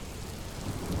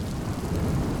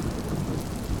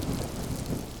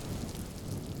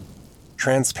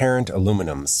transparent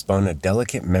aluminum spun a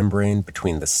delicate membrane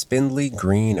between the spindly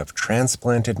green of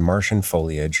transplanted Martian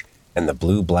foliage and the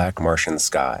blue-black Martian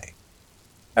sky.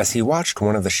 As he watched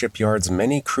one of the shipyard's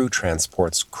many crew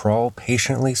transports crawl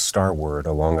patiently starward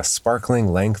along a sparkling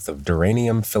length of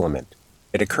duranium filament,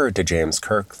 it occurred to James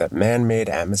Kirk that man-made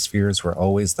atmospheres were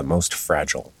always the most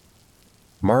fragile.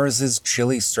 Mars's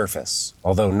chilly surface,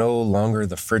 although no longer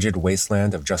the frigid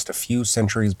wasteland of just a few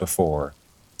centuries before,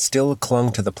 still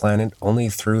clung to the planet only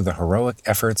through the heroic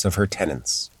efforts of her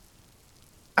tenants.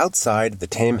 Outside the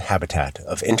tame habitat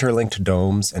of interlinked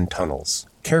domes and tunnels,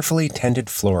 carefully tended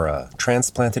flora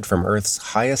transplanted from Earth's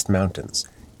highest mountains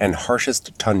and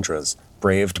harshest tundras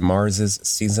braved Mars's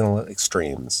seasonal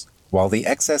extremes, while the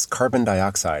excess carbon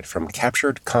dioxide from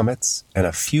captured comets and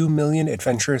a few million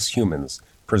adventurous humans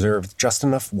preserved just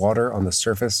enough water on the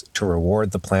surface to reward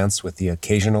the plants with the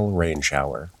occasional rain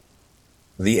shower.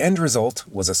 The end result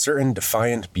was a certain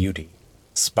defiant beauty,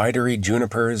 spidery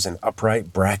junipers and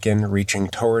upright bracken reaching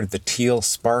toward the teal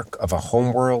spark of a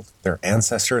homeworld their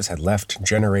ancestors had left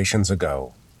generations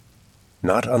ago.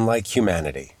 Not unlike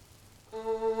humanity.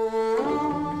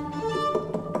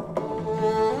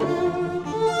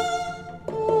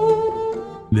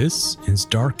 This is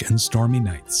Dark and Stormy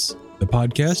Nights, the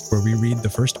podcast where we read the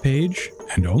first page,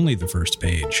 and only the first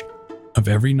page, of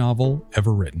every novel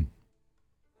ever written.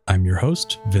 I'm your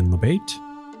host, Vin LeBate.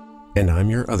 And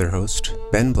I'm your other host,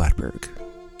 Ben Blattberg.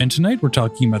 And tonight we're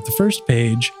talking about the first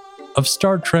page of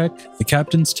Star Trek The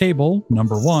Captain's Table,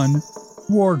 number 1,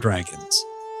 War Dragons,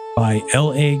 by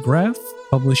L.A. Graff,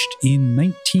 published in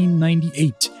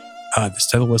 1998. This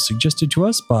title was suggested to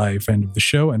us by a friend of the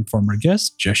show and former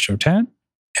guest, Jess Chotan.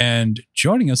 And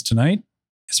joining us tonight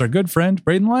is our good friend,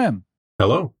 Braden Lamb.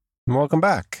 Hello. And welcome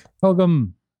back.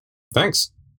 Welcome.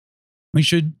 Thanks. We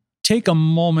should take a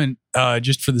moment,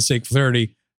 just for the sake of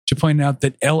clarity, to point out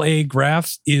that L.A.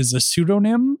 Graff is a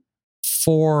pseudonym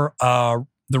for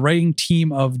the writing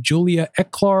team of Julia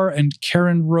Eklar and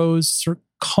Karen Rose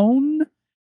Sircone,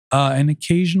 and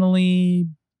occasionally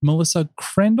Melissa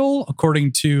Crandall,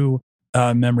 according to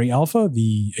Memory Alpha,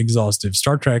 the exhaustive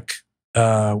Star Trek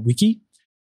wiki.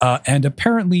 And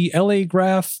apparently L.A.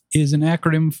 Graff is an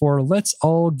acronym for Let's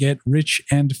All Get Rich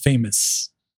and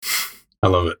Famous. I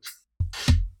love it.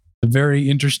 A very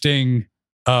interesting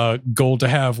goal to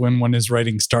have when one is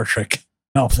writing Star Trek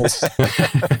novels.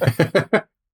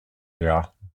 Yeah.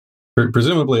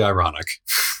 Presumably ironic.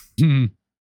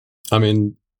 I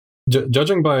mean,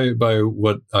 judging by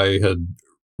what I had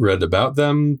read about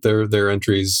them, their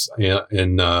entries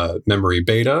in Memory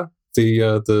Beta,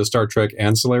 the Star Trek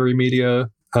ancillary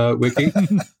media wiki.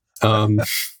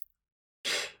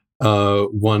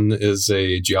 One is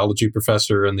a geology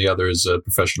professor, and the other is a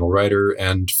professional writer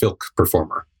and filk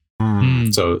performer.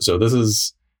 So this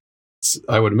is,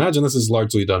 I would imagine, this is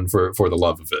largely done for the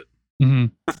love of it. Mm-hmm.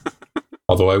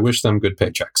 Although I wish them good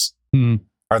paychecks.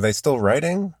 Are they still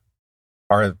writing?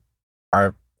 Are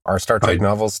Star Trek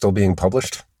novels still being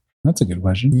published? That's a good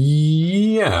question.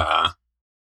 Yeah.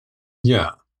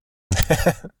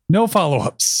 No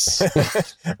follow-ups.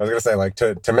 I was going to say, like,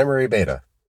 to Memory Beta.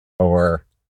 Or...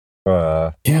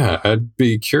 Yeah, I'd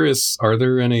be curious, are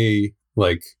there any,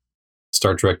 like,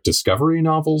 Star Trek Discovery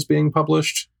novels being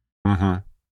published? Mm-hmm.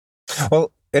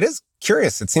 Well, it is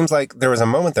curious. It seems like there was a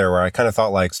moment there where I kind of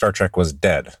thought, like, Star Trek was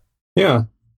dead. Yeah.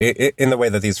 In the way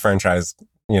that these franchises,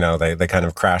 they kind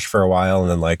of crash for a while, and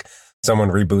then, like, someone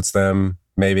reboots them,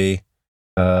 maybe,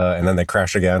 and then they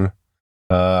crash again.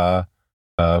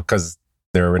 Because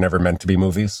they were never meant to be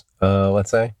movies,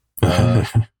 let's say.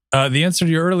 The answer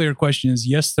to your earlier question is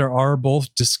yes, there are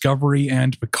both Discovery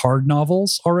and Picard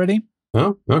novels already.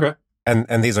 Oh, okay.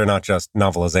 And these are not just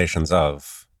novelizations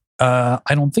of... I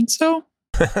don't think so.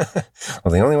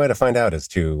 Well, the only way to find out is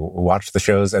to watch the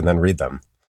shows and then read them.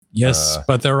 Yes,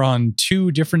 but they're on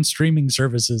 2 different streaming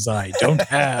services I don't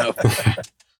have.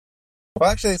 Well,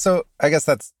 actually, so I guess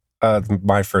that's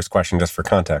my first question, just for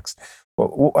context.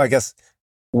 Well, I guess,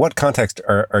 what context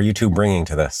are you two bringing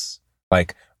to this?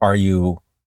 Like, are you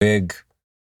big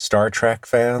Star Trek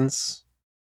fans?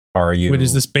 Are you... Wait,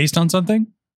 is this based on something?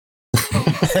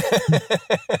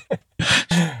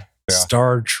 Yeah.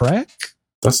 Star Trek?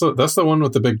 That's the one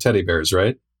with the big teddy bears,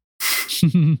 right?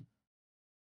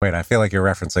 Wait, I feel like you're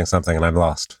referencing something and I'm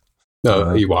lost.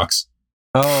 Ewoks.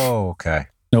 Oh, okay.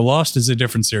 No, Lost is a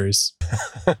different series.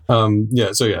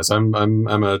 Yeah. So yes, I'm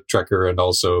a Trekker and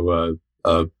also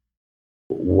a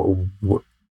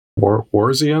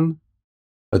Warzian,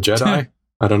 a Jedi.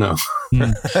 I don't know.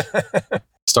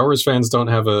 Star Wars fans don't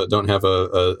have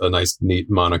a nice, neat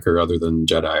moniker other than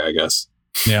Jedi, I guess.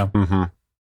 Yeah. Mm-hmm.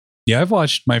 Yeah, I've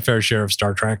watched my fair share of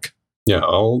Star Trek.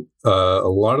 all a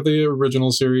lot of the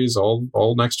original series,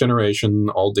 all Next Generation,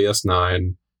 all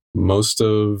DS9, most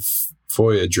of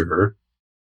Voyager,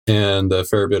 and a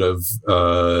fair bit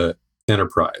of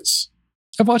Enterprise.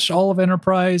 I've watched all of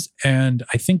Enterprise and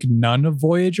I think none of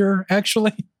Voyager,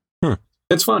 actually.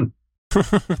 It's fun.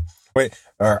 Wait,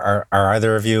 are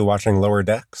either of you watching Lower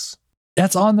Decks?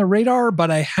 That's on the radar,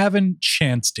 but I haven't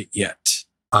chanced it yet.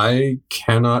 I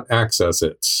cannot access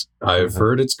it. I've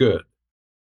heard it's good.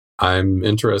 I'm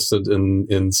interested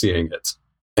in seeing it.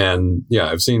 And yeah,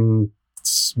 I've seen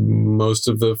most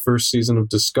of the first season of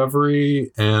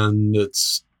Discovery, and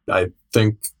I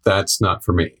think that's not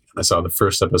for me. I saw the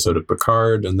first episode of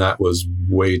Picard, and that was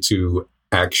way too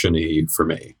action-y for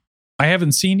me. I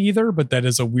haven't seen either, but that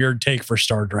is a weird take for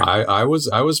Star Trek. I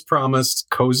was promised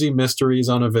cozy mysteries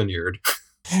on a vineyard.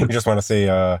 You just want to see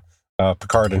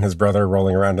Picard and his brother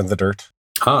rolling around in the dirt?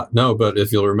 No, but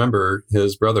if you'll remember,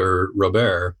 his brother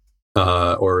Robert,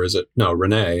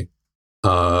 Rene,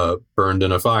 burned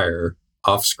in a fire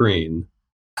off screen,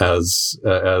 as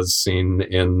seen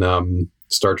in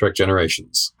Star Trek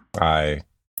Generations. I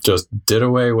just did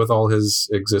away with all his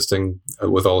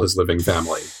living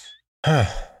family.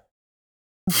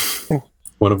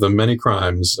 One of the many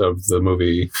crimes of the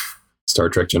movie Star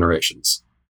Trek Generations.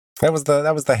 That was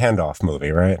the handoff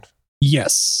movie, right?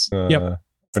 Yes. Yep.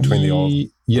 Between the old.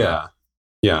 Yeah.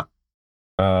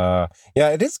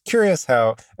 It is curious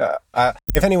how,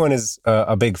 if anyone is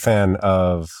a big fan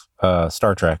of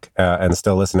Star Trek and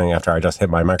still listening after I just hit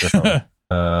my microphone,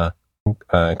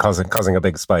 causing a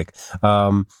big spike,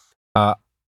 I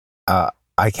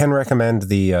can recommend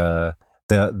the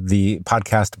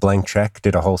podcast Blank Check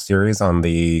did a whole series on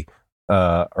the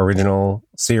original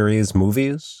series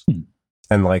movies,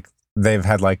 and like they've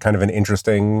had like kind of an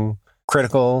interesting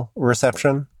critical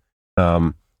reception.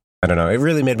 I don't know. It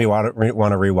really made me want to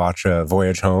rewatch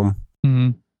Voyage Home,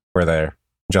 where they're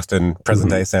just in present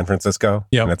day San Francisco,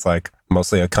 and it's like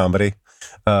mostly a comedy,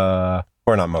 or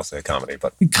not mostly a comedy,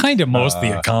 but kind of mostly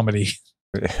a comedy.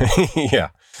 Yeah,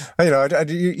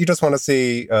 you just want to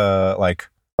see like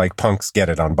punks get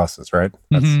it on buses, right?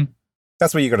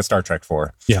 That's what you go to Star Trek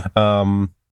for. Yeah.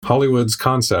 Hollywood's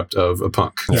concept of a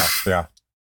punk. Yeah.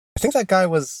 I think that guy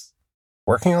was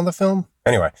working on the film.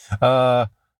 Anyway, but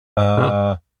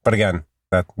again,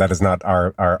 that is not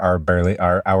our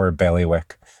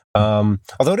bailiwick.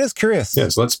 Although it is curious.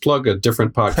 Yes, let's plug a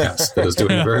different podcast that is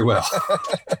doing very well.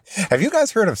 Have you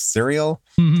guys heard of Serial?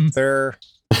 They're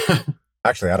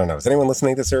actually, I don't know. Is anyone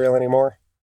listening to Serial anymore?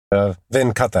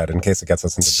 Then cut that in case it gets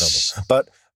us into trouble. But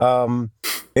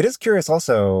it is curious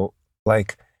also,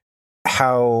 like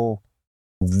how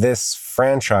this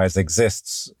franchise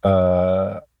exists.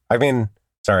 Maybe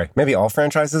all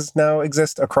franchises now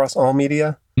exist across all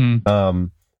media.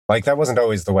 Like that wasn't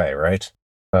always the way, right?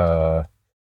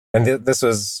 And this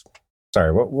was,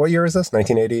 sorry, what year is this?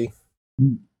 1980?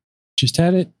 Just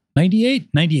had it. 98.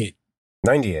 98.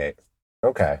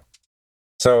 Okay.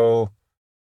 So,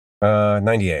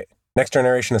 98. Next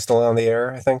Generation is still on the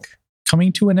air, I think.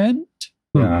 Coming to an end?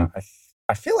 Yeah.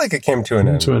 I feel like it came to an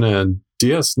end.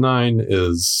 DS9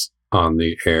 is on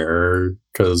the air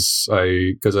because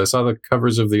I saw the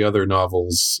covers of the other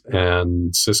novels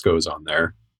and Cisco's on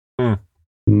there.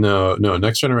 No,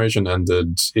 Next Generation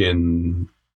ended in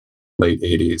late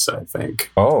 80s, I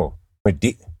think. Oh,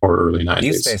 wait, or early 90s.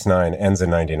 Deep Space Nine ends in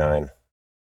 99.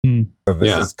 So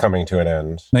this is coming to an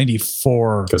end.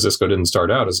 94. Because Cisco didn't start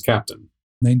out as a captain.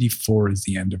 94 is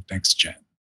the end of Next Gen.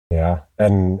 Yeah,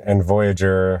 and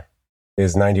Voyager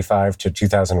is 95 to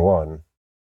 2001.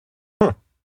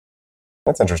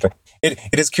 That's interesting. It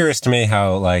is curious to me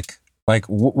how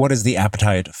what is the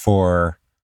appetite for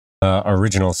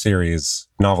original series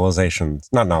novels, or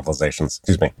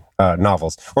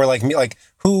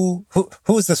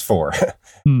who is this for?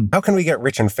 How can we get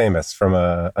rich and famous from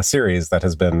a series that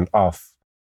has been off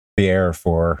the air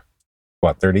for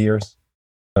 30 years?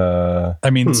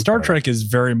 Star Trek is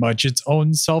very much its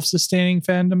own self-sustaining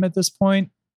fandom at this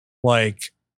point. Like,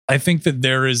 I think that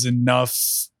there is enough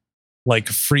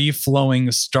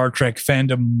free-flowing Star Trek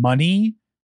fandom money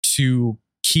to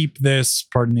keep this,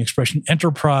 pardon the expression,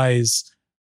 enterprise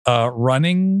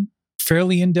running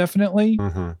fairly indefinitely.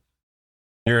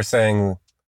 You're saying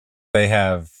they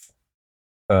have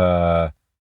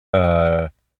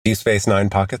Deep Space Nine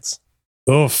pockets?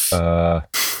 Oof.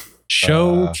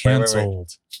 Show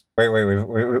canceled. Wait.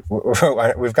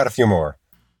 We've got a few more.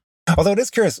 Although it is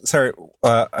curious. Sorry.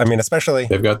 Especially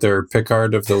they've got their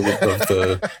Picard of the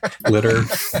litter.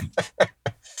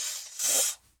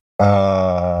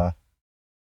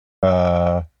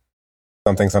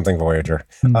 Something Voyager.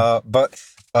 But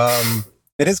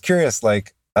it is curious,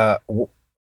 I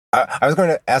was going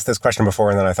to ask this question before,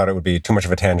 and then I thought it would be too much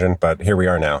of a tangent, but here we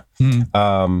are now.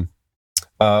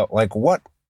 Like what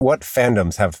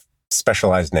fandoms have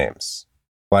specialized names?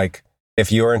 Like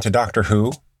if you're into Doctor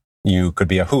Who, you could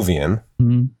be a Whovian.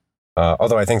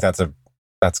 Although I think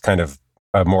that's kind of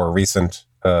a more recent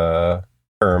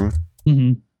term.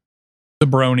 The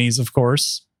bronies, of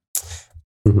course.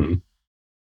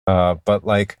 But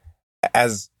like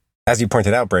as you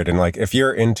pointed out, Braden, like if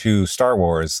you're into Star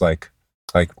Wars, like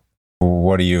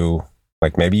what do you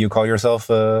like? Maybe you call yourself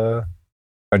a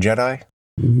Jedi?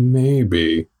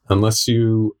 Maybe, unless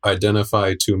you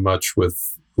identify too much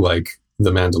with like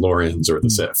the Mandalorians or the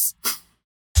Sith.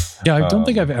 Yeah, I don't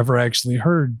think I've ever actually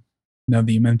heard, now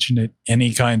that you mentioned it,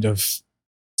 any kind of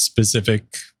specific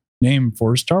name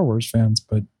for Star Wars fans,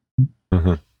 but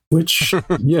which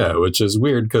is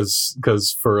weird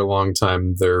because for a long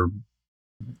time their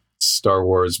Star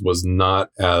Wars was not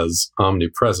as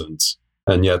omnipresent,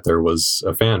 and yet there was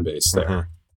a fan base there.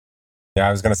 Yeah,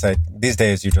 I was going to say, these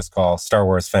days you just call Star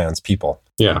Wars fans people.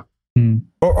 Yeah.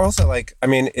 Or also, like, I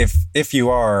mean, if you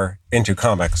are into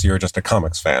comics, you're just a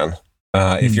comics fan.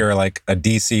 If you're like a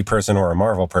DC person or a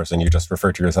Marvel person, you just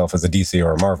refer to yourself as a DC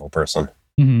or a Marvel person.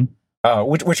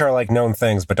 Which are like known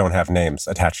things but don't have names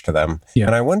attached to them. Yeah.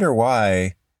 And I wonder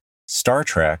why Star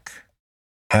Trek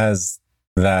has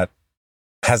that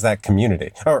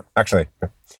community. Or actually,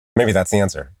 maybe that's the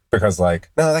answer. Because like,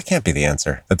 no, that can't be the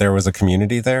answer. That there was a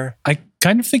community there. I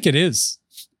kind of think it is.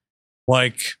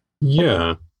 Like,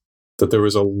 yeah, that there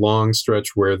was a long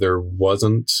stretch where there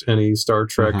wasn't any Star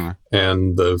Trek,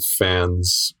 and the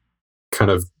fans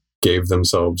kind of gave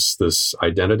themselves this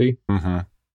identity.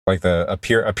 Like a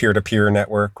peer-to-peer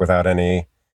network without any,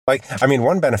 like, I mean,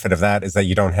 one benefit of that is that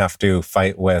you don't have to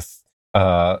fight with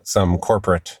some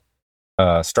corporate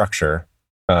structure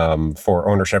for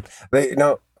ownership.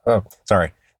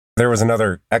 There was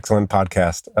another excellent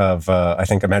podcast of, I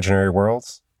think, Imaginary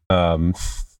Worlds,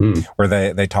 where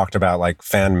they talked about like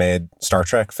fan-made Star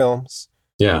Trek films.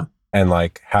 Yeah. And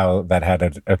like how that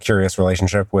had a curious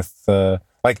relationship with,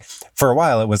 like, for a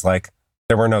while it was like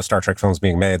there were no Star Trek films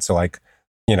being made. So like,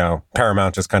 you know,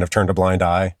 Paramount just kind of turned a blind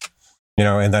eye, you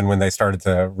know, and then when they started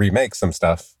to remake some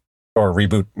stuff or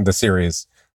reboot the series,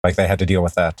 like they had to deal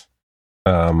with that.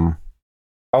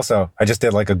 Also, I just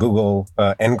did like a Google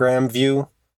Ngram view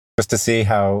just to see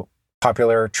how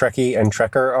popular Trekkie and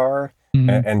Trekker are.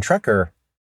 And Trekker,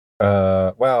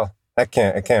 well, it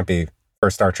can't be for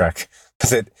Star Trek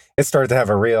because it started to have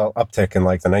a real uptick in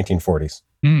like the 1940s.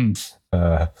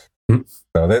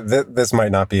 So this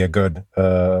might not be a good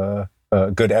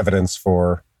evidence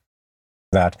for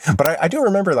that. But I do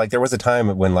remember like there was a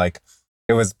time when like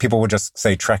it was people would just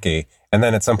say Trekkie, and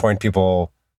then at some point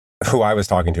people who I was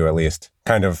talking to at least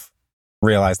kind of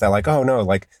realized that like, oh no,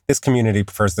 like this community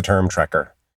prefers the term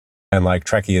Trekker, and like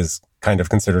Trekkie is kind of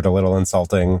considered a little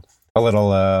insulting, a little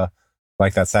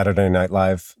like that Saturday Night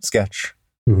Live sketch.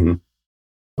 Oh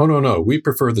no, we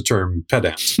prefer the term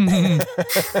pedant.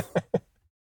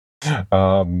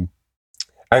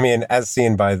 I mean, as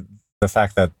seen by the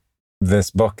fact that this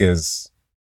book is,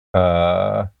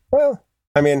 well,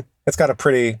 I mean, it's got a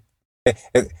pretty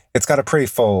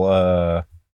full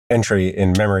entry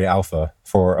in Memory Alpha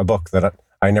for a book that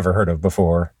I never heard of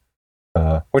before,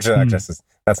 which I guess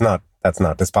that's not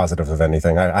dispositive of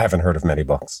anything. I haven't heard of many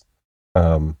books.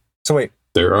 So wait,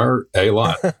 there are a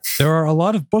lot. There are a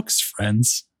lot of books,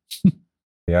 friends.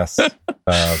 Yes,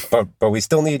 but we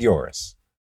still need yours.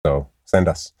 So send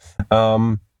us.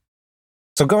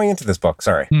 So going into this book,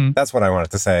 sorry, that's what I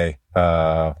wanted to say.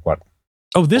 What?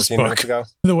 Oh, this book,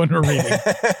 the one we're reading.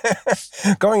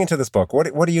 Going into this book,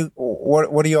 what are you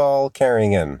all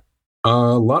carrying in?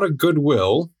 A lot of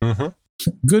goodwill.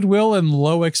 Goodwill and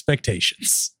low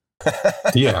expectations.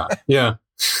 Yeah.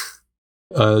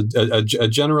 A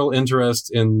general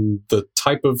interest in the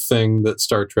type of thing that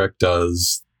Star Trek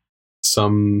does.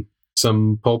 Some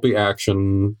pulpy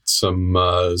action, some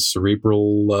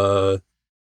cerebral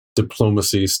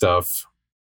diplomacy stuff.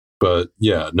 But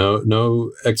yeah,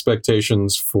 no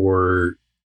expectations for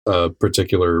a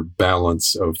particular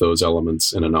balance of those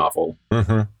elements in a novel.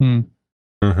 I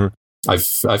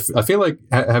feel like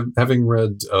having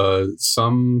read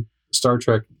some Star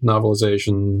Trek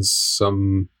novelizations,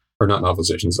 some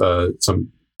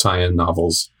tie-in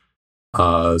novels,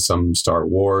 some Star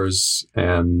Wars,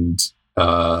 and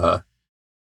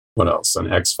what else?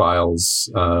 An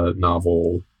X-Files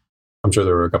novel. I'm sure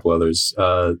there were a couple others.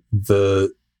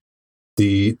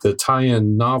 The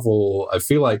tie-in novel, I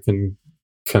feel like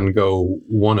can go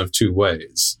one of two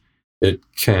ways. It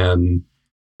can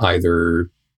either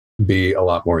be a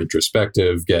lot more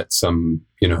introspective, get some,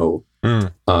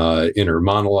 inner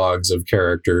monologues of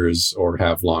characters, or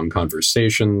have long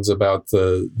conversations about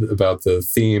the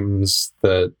themes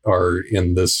that are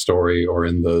in this story or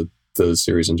in the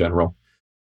series in general,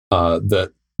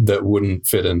 that wouldn't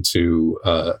fit into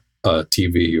a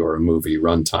TV or a movie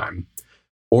runtime.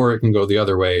 Or it can go the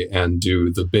other way and do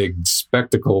the big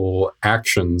spectacle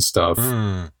action stuff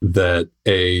that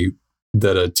a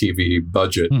TV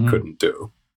budget couldn't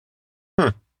do.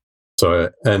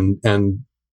 So, and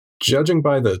judging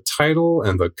by the title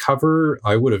and the cover,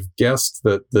 I would have guessed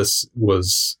that this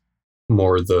was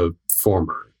more the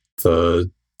former, the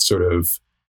sort of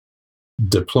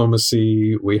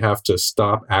diplomacy. We have to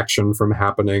stop action from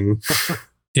happening.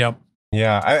 Yep.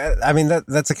 Yeah. I mean,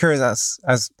 that's a curious,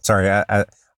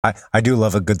 I do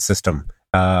love a good system.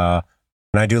 And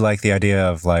I do like the idea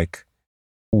of like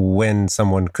when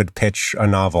someone could pitch a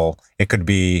novel, it could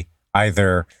be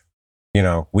either,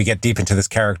 we get deep into this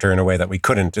character in a way that we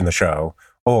couldn't in the show,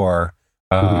 or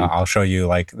I'll show you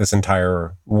like this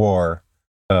entire war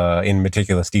in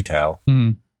meticulous detail.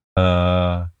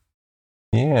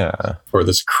 Yeah. Or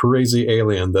this crazy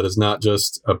alien that is not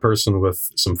just a person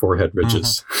with some forehead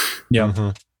ridges.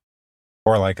 Yeah.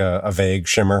 Or like a vague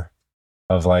shimmer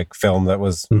of like film that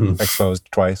was exposed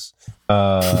twice.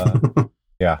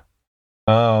 Yeah.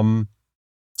 So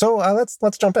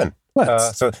let's jump in.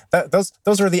 So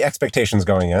those were the expectations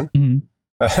going in.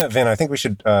 Vin, I think we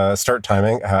should start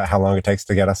timing how long it takes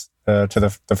to get us to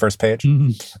the first page.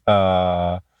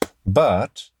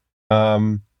 But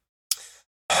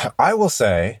I will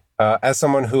say, as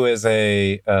someone who is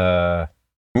a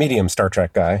medium Star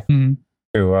Trek guy,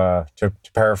 to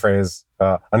paraphrase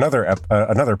another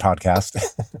podcast,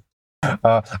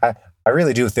 I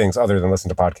really do things other than listen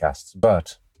to podcasts.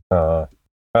 But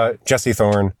Jesse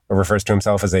Thorne refers to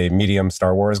himself as a medium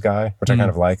Star Wars guy, which I kind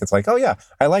of like. It's like, oh yeah,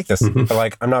 I like this, but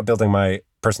like I'm not building my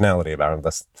personality about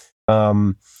this.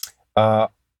 I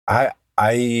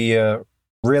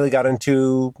really got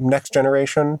into Next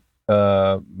Generation,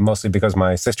 mostly because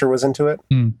my sister was into it,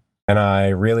 and I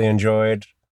really enjoyed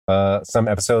some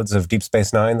episodes of Deep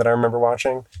Space Nine that I remember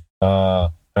watching.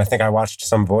 And I think I watched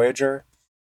some Voyager,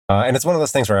 and it's one of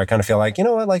those things where I kind of feel like, you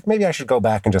know what, like maybe I should go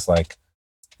back and just like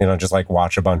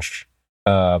watch a bunch,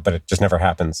 but it just never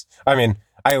happens. I mean,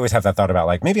 I always have that thought about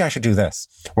like, maybe I should do this,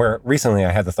 where recently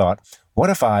I had the thought, what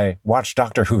if I watch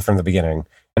Doctor Who from the beginning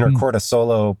and record a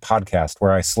solo podcast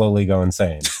where I slowly go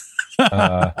insane?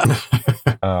 That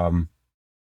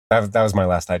was my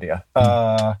last idea.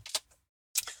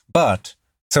 But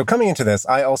so coming into this,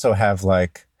 I also have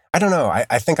like, I don't know,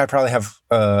 I think I probably have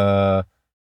the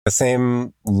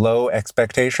same low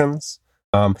expectations.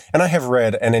 And I have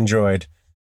read and enjoyed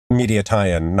media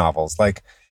tie-in novels. Like,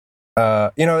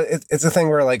 it's a thing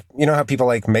where like, you know how people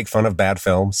like make fun of bad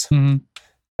films? And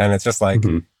it's just like,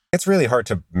 it's really hard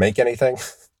to make anything,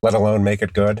 let alone make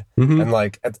it good. And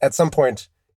like at some point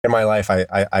in my life,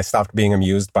 I stopped being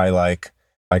amused by like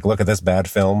look at this bad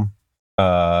film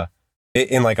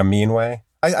in like a mean way.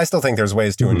 I still think there's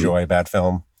ways to enjoy bad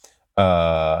film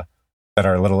that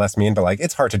are a little less mean, but like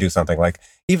it's hard to do something like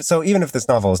even if this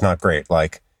novel is not great,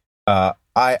 like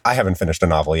I haven't finished a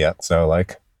novel yet, so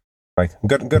like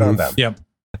good on them. Yep.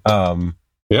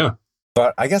 Yeah.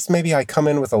 But I guess maybe I come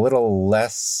in with a little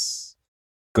less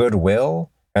goodwill,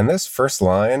 and this first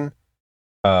line,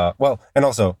 and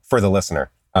also for the listener,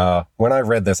 when I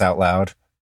read this out loud,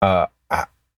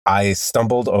 I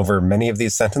stumbled over many of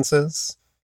these sentences,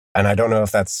 and I don't know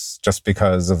if that's just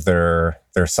because of their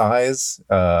size,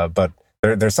 but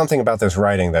there's something about this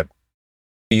writing that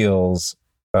feels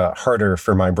harder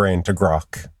for my brain to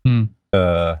grok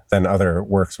than other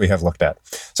works we have looked at.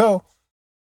 So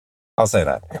I'll say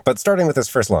that. But starting with this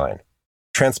first line,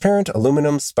 transparent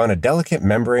aluminum spun a delicate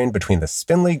membrane between the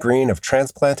spindly green of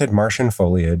transplanted Martian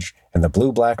foliage and the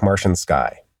blue-black Martian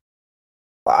sky.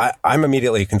 I'm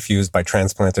immediately confused by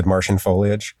transplanted Martian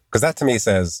foliage, because that to me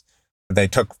says they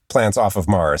took plants off of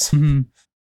Mars.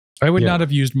 I would not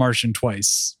have used Martian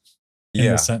twice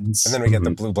in the sentence. And then we get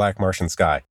the blue-black Martian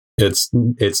sky. It's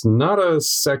not a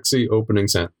sexy opening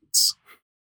sentence.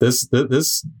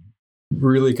 This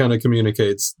really kind of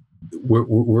communicates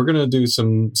we're going to do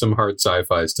some hard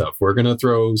sci-fi stuff. We're going to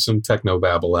throw some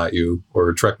technobabble at you,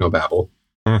 or treknobabble.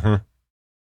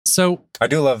 So I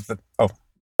do love that.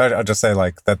 I'll just say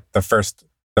like that the first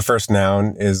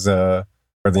noun is the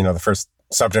first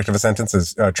subject of a sentence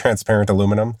is transparent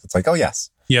aluminum. It's like, oh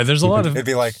yes. Yeah, there's a lot of it'd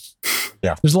be like,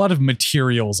 yeah. There's a lot of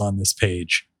materials on this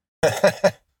page.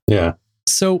 Yeah.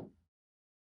 So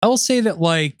I'll say that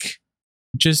like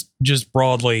just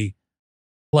broadly,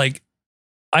 like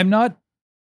I'm not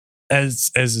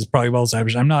as is probably well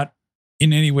established, I'm not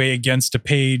in any way against a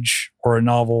page or a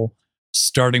novel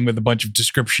starting with a bunch of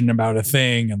description about a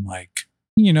thing and like,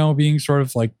 being sort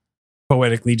of like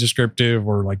poetically descriptive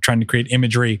or like trying to create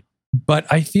imagery. But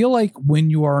I feel like when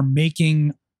you are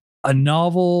making a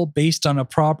novel based on a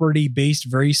property based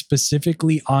very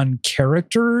specifically on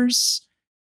characters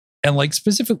and like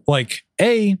specific, like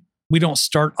we don't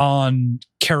start on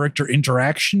character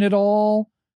interaction at all.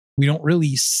 We don't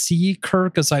really see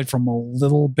Kirk aside from a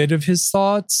little bit of his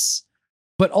thoughts,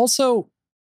 but also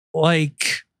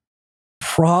like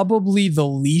probably the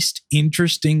least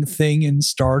interesting thing in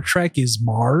Star Trek is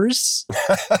Mars.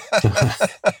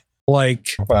 Like,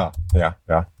 well, yeah.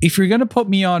 If you're going to put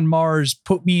me on Mars,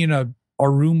 put me in a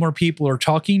room where people are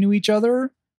talking to each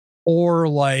other or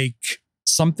like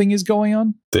something is going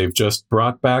on. They've just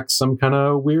brought back some kind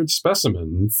of weird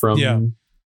specimen from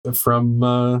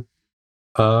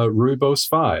Ruibos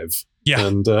 5. Yeah.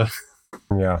 And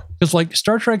yeah. Because like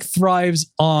Star Trek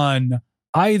thrives on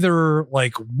either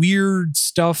like weird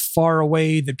stuff far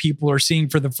away that people are seeing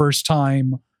for the first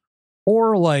time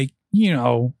or like,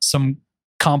 some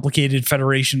complicated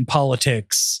Federation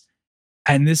politics.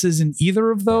 And this isn't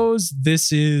either of those.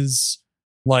 This is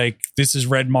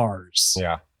Red Mars.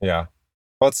 Yeah.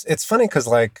 Well, it's funny because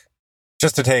like,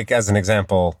 just to take as an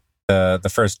example,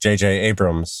 the first J.J.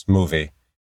 Abrams movie,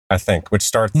 I think, which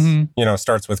starts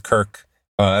with Kirk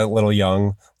a little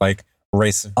young, like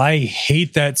race. I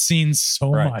hate that scene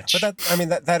so much. But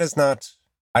that is not,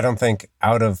 I don't think,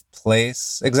 out of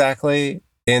place exactly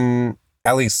in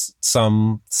at least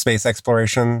some space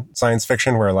exploration science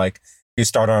fiction where like you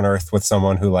start on Earth with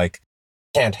someone who like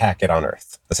can't hack it on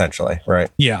Earth, essentially, right?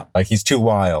 Yeah. Like he's too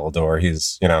wild or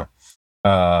he's,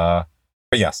 but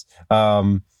yes.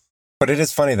 But it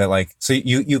is funny that like, so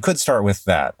you could start with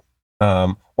that.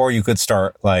 Or you could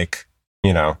start like,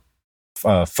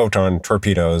 photon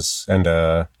torpedoes and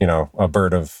a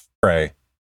bird of prey. Is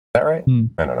that right?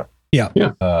 I don't know. Yeah.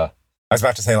 I was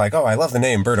about to say like, oh, I love the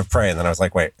name Bird of Prey. And then I was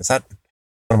like, wait, what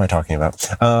am I talking about?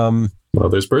 Well,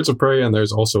 there's birds of prey and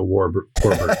there's also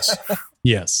warbirds.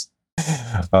 Yes.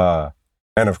 And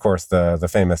of course the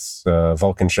famous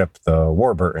Vulcan ship, the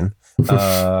Warburton,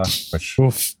 which,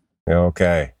 Oof.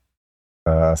 okay.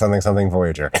 Something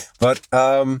Voyager. But,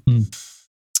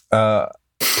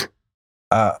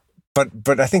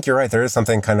 but I think you're right. There is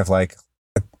something kind of like,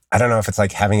 I don't know if it's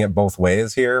like having it both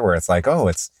ways here where it's like, oh,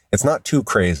 it's not too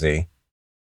crazy.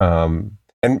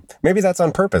 And maybe that's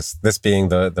on purpose. This being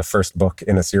the first book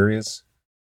in a series.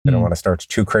 I don't want to start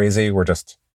too crazy. We're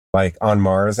just like on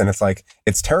Mars and it's like,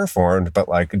 it's terraformed, but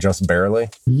like just barely.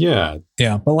 Yeah.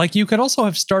 Yeah. But like you could also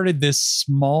have started this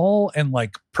small and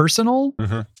like personal.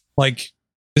 Mm-hmm. Like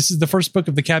this is the first book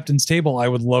of the Captain's Table. I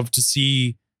would love to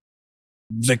see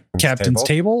the Captain's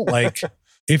Table. Like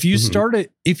if you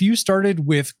started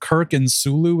with Kirk and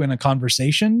Sulu in a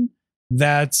conversation,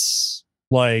 that's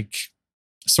like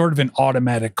sort of an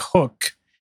automatic hook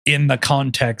in the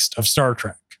context of Star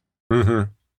Trek. Mm-hmm.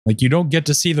 Like you don't get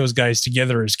to see those guys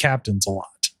together as captains a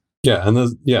lot. Yeah, and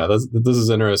this is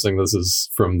interesting. This is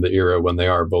from the era when they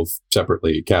are both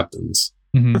separately captains.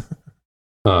 Mm-hmm.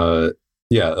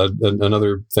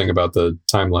 Another thing about the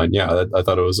timeline. Yeah, I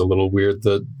thought it was a little weird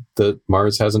that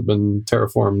Mars hasn't been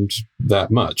terraformed that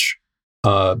much.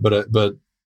 But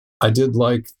I did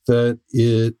like that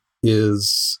it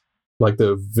is like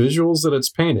the visuals that it's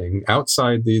painting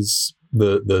outside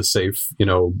the safe,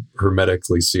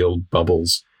 hermetically sealed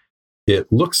bubbles.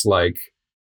 It looks like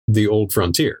the old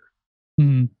frontier.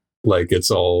 Mm-hmm. Like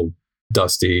it's all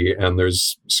dusty and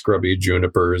there's scrubby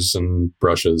junipers and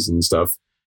brushes and stuff.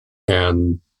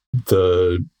 And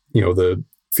the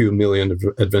few million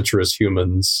adventurous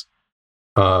humans,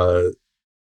 that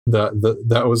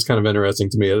was kind of interesting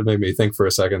to me. It made me think for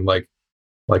a second, like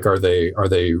are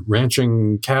they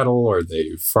ranching cattle? Are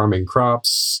they farming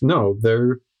crops? No,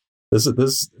 they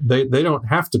don't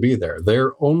have to be there.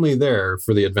 They're only there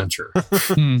for the adventure.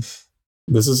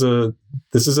 This is a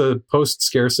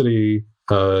post-scarcity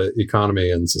economy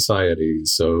and society,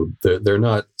 so they're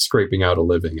not scraping out a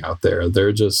living out there.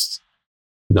 They're just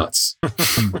nuts.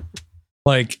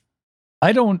 Like,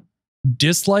 I don't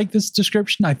dislike this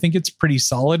description. I think it's pretty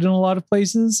solid in a lot of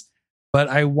places, but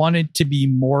I want it to be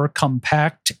more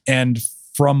compact and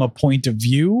from a point of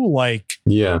view, like,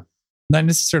 yeah, not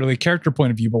necessarily a character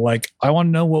point of view, but like, I want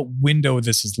to know what window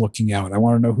this is looking out. I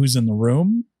want to know who's in the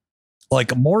room,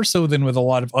 like more so than with a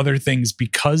lot of other things,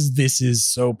 because this is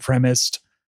so premised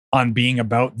on being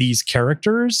about these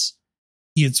characters.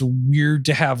 It's weird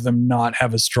to have them not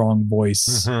have a strong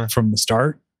voice from the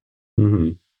start.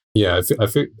 Mm-hmm. Yeah, I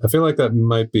feel like that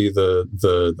might be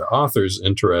the author's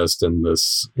interest in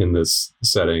this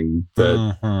setting,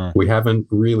 that we haven't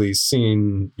really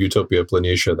seen Utopia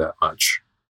Planitia that much.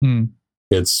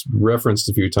 It's referenced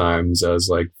a few times as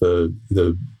like the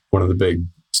one of the big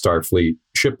Starfleet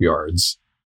shipyards.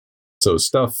 So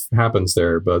stuff happens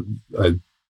there, but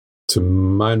to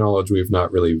my knowledge, we've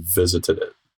not really visited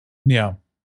it. Yeah.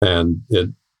 And it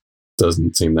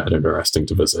doesn't seem that interesting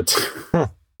to visit,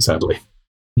 sadly.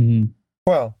 Mm-hmm.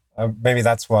 Well, maybe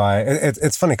that's why.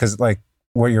 It's funny because like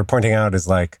what you're pointing out is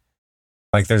like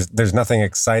there's nothing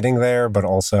exciting there, but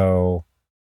also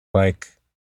like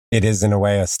it is in a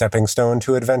way a stepping stone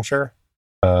to adventure.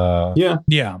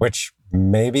 Yeah. Which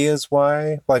maybe is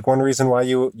why, like, one reason why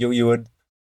you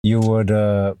would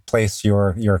place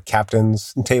your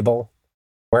captain's table,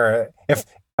 where if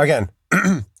again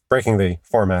breaking the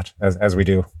format as we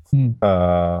do,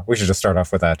 we should just start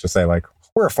off with that. Just say like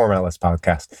we're a formatless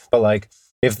podcast, but like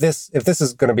if this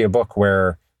is going to be a book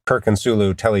where Kirk and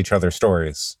Sulu tell each other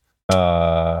stories,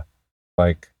 of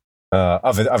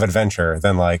adventure,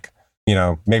 then like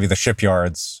maybe the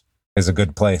shipyards is a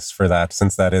good place for that,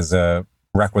 since that is a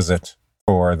requisite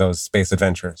for those space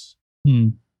adventures.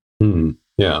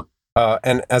 Yeah.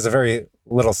 And as a very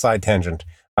little side tangent,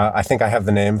 I think I have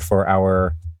the name for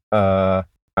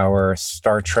our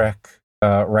Star Trek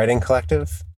writing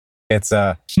collective. It's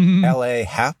LA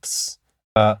Haps.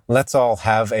 Let's all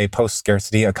have a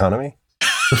post-scarcity economy.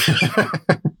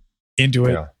 Into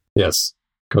it. Yeah. Yes.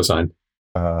 Cosign.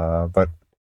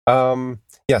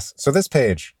 Yes. So this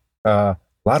page, a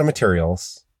lot of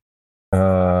materials.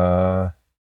 I'll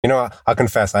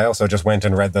confess, I also just went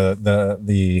and read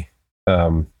the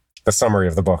summary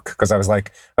of the book, because I was a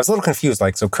little confused.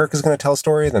 Like, so Kirk is going to tell a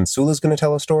story, then Sulu's going to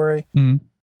tell a story,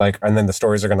 like, and then the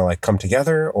stories are going to like come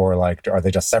together, or like, are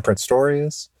they just separate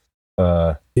stories?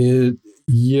 I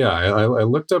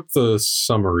looked up the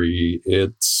summary.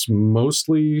 It's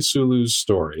mostly Sulu's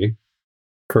story.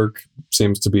 Kirk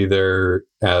seems to be there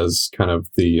as kind of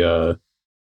the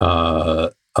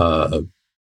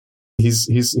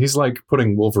he's like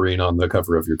putting Wolverine on the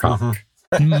cover of your comic.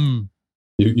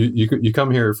 You come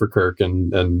here for Kirk,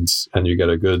 and you get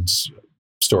a good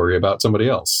story about somebody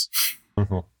else.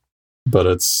 But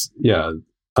it's do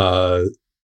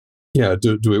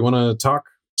we want to talk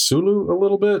Sulu a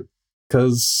little bit,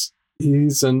 because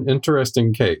he's an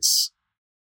interesting case.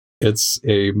 It's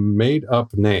a made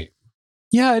up name.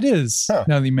 Yeah, it is. Huh.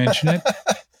 Now that you mention it.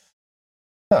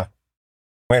 Huh.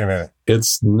 Wait a minute.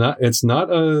 It's not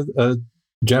a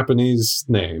Japanese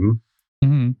name,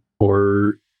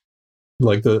 or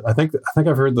like I think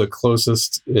I've heard the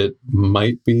closest it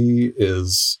might be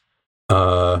is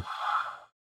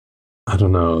I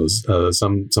don't know,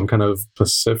 some kind of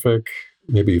Pacific,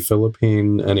 maybe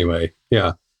Philippine. Anyway,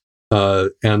 yeah,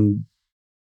 and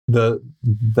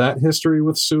that history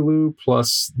with Sulu,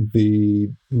 plus the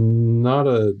not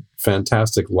a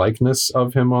fantastic likeness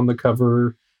of him on the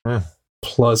cover,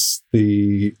 plus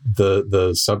the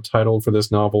subtitle for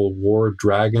this novel, War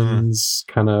Dragons,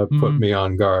 kind of put me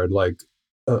on guard. Like,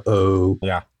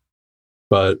 yeah.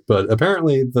 But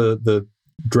apparently the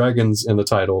dragons in the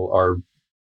title are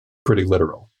pretty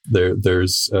literal.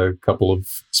 There's a couple of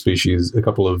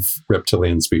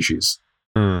reptilian species.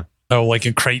 Oh, like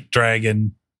a crate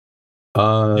dragon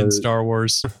in Star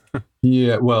Wars.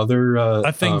 Yeah, well, they're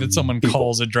a thing that someone people.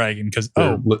 Calls a dragon, because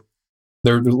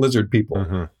they're lizard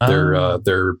people.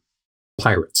 They're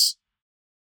pirates.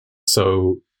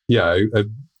 So yeah,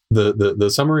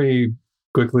 the summary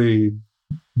quickly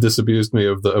disabused me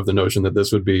of the notion that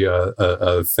this would be a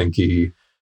thinky,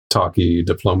 talky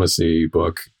diplomacy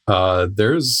book.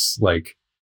 There's like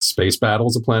space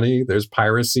battles aplenty. There's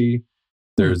piracy.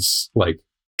 There's like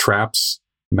traps,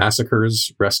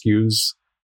 massacres, rescues.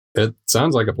 It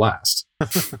sounds like a blast.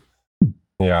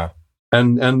 Yeah.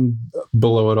 And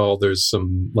below it all, there's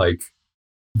some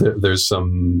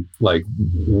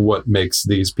what makes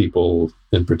these people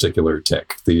in particular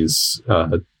tick, these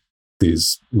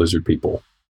lizard people.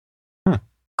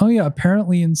 Oh yeah,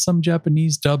 apparently in some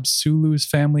Japanese dubs, Sulu's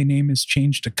family name is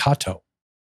changed to Kato.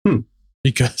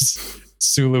 Because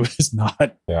Sulu is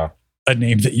not a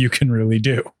name that you can really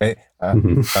do.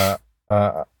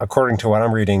 According to what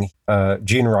I'm reading,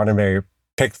 Gene Roddenberry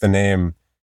picked the name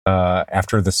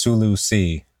after the Sulu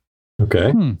Sea.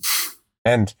 Okay.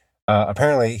 And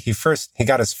apparently he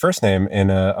got his first name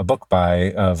in a book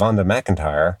by Vonda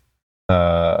McIntyre,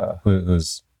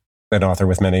 who's an author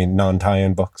with many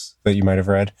non-tie-in books that you might have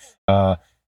read.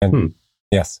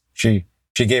 Yes, she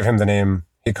gave him the name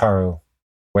Hikaru,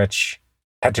 which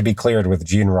had to be cleared with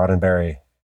Gene Roddenberry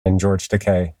and George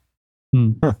Takei.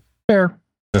 Fair.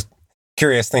 Just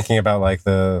curious thinking about like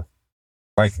how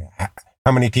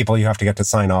many people you have to get to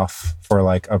sign off for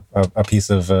like a piece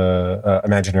of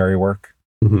imaginary work.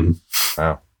 Mm-hmm.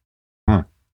 Wow.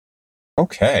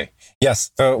 Okay. Yes,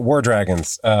 the War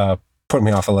Dragons put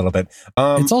me off a little bit.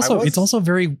 It's also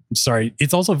very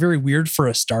weird for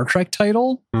a Star Trek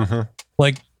title. Mm-hmm.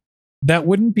 Like that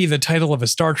wouldn't be the title of a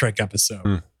Star Trek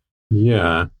episode.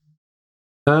 Yeah.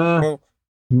 Well,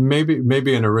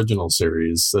 maybe an original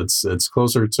series. It's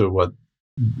closer to what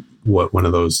one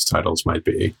of those titles might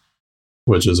be,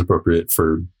 which is appropriate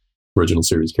for original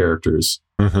series characters.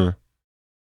 Mm-hmm.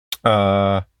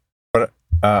 But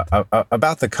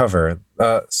about the cover,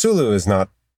 Sulu does not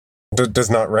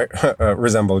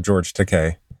resemble George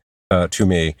Takei to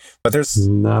me, but there's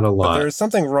not a lot. But there's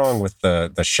something wrong with the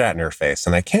Shatner face,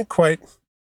 and I can't quite.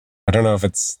 I don't know if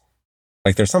it's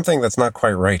like there's something that's not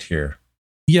quite right here.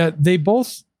 Yeah, they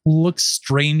both look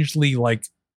strangely like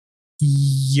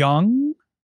young.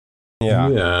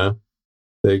 Yeah.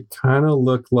 They kind of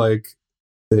look like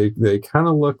they kind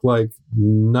of look like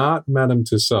not Madame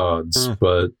Tussauds,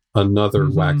 but another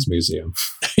wax museum.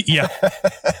 Yeah.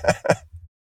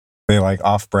 They like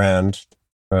off-brand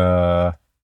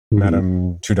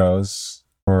Madame Tussauds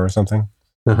or something.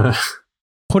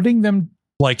 Putting them,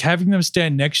 like having them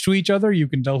stand next to each other, you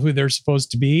can tell who they're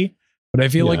supposed to be. But I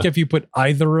feel like if you put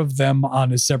either of them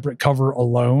on a separate cover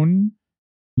alone,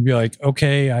 you'd be like,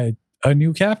 okay, a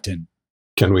new captain.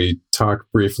 Can we talk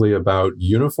briefly about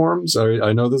uniforms?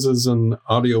 I know this is an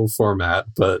audio format,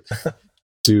 but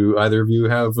do either of you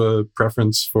have a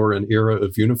preference for an era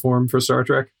of uniform for Star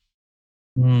Trek?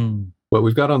 What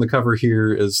we've got on the cover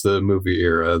here is the movie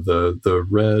era, the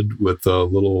red with the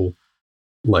little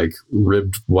like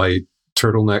ribbed white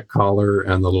turtleneck collar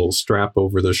and the little strap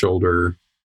over the shoulder.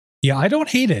 Yeah, I don't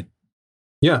hate it.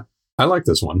 Yeah, I like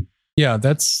this one. Yeah,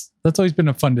 that's always been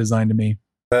a fun design to me.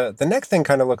 The neck thing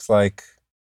kind of looks like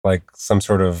some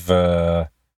sort of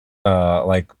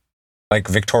like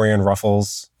Victorian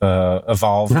ruffles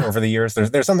evolved over the years.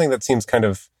 There's something that seems kind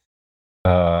of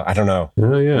I don't know.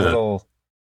 Oh yeah. A little,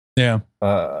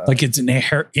 like it's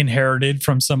inherited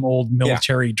from some old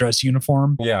military dress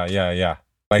uniform. Yeah.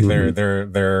 Like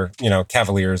they're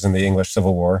cavaliers in the English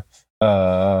Civil War,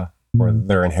 or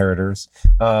their inheritors.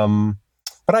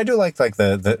 But I do like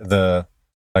the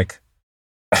like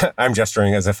I'm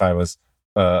gesturing as if I was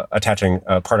attaching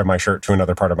a part of my shirt to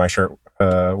another part of my shirt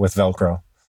with Velcro.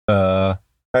 I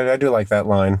do like that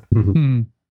line.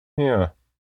 Yeah.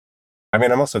 I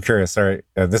mean, I'm also curious. Sorry,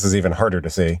 this is even harder to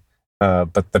see.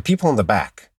 But the people in the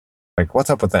back, like, what's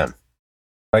up with them?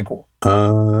 Like,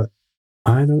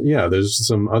 I don't. Yeah, there's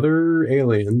some other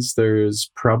aliens.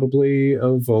 There's probably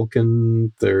a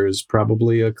Vulcan. There's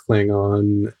probably a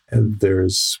Klingon, and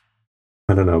there's,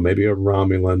 I don't know, maybe a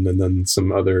Romulan, and then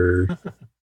some other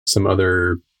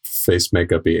face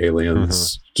makeup-y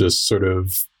aliens just sort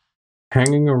of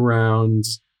hanging around.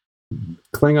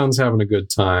 Klingons having a good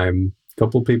time. A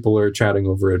couple people are chatting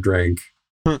over a drink.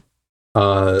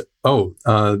 The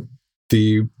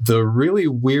really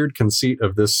weird conceit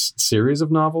of this series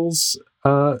of novels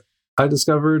I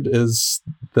discovered is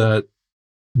that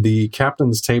the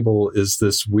captain's table is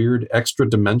this weird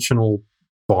extra-dimensional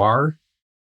bar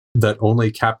that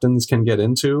only captains can get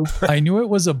into. I knew it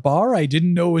was a bar. I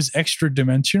didn't know it was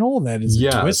extra-dimensional. That is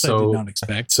a twist I did not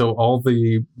expect. So all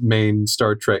the main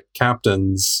Star Trek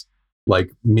captains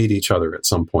like meet each other at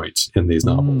some point in these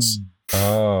novels.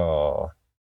 Oh.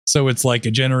 So it's like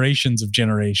a generations of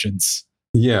generations.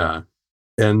 Yeah.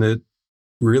 And it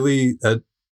really, that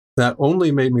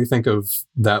only made me think of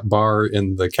that bar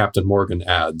in the Captain Morgan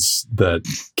ads that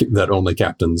only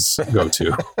captains go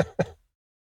to.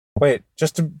 Wait,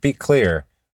 just to be clear,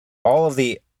 all of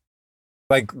the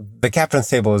captain's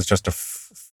table is just a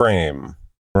frame,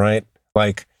 right?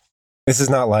 Like, this is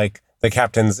not like the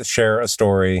captains share a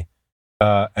story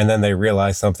and then they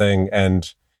realize something,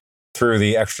 and through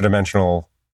the extra dimensional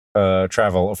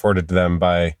travel afforded to them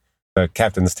by the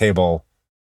captain's table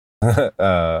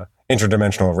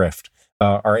interdimensional rift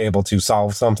are able to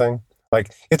solve something.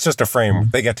 Like, it's just a frame.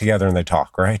 They get together and they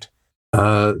talk, right?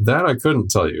 That I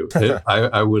couldn't tell you.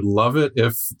 I would love it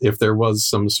if there was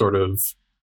some sort of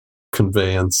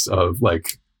conveyance of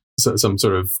like some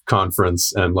sort of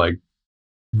conference, and like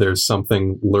there's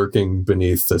something lurking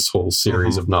beneath this whole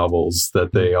series of novels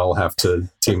that they all have to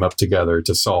team up together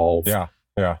to solve. Yeah.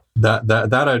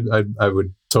 That I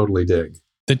would totally dig.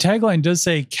 The tagline does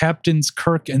say Captains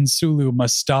Kirk and Sulu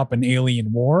must stop an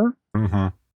alien war.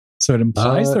 So it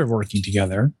implies they're working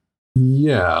together.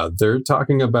 Yeah, they're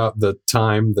talking about the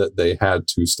time that they had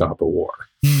to stop a war.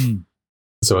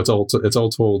 So it's all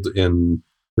told in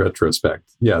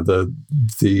retrospect. Yeah,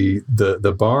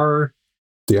 the bar,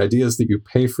 the idea is that you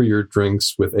pay for your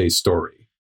drinks with a story.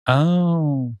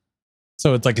 Oh.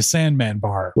 So it's like a Sandman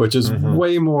bar. Which is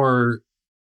way more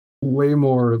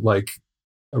like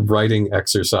a writing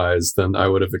exercise than I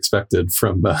would have expected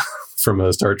from a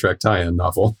Star Trek tie-in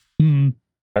novel. Mm.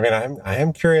 I mean, I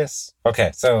am curious.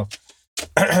 Okay, so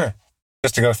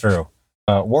just to go through,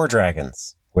 War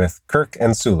Dragons with Kirk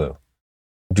and Sulu,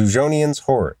 Dujonian's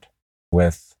Horde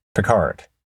with Picard,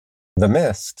 The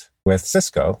Mist with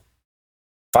Cisco,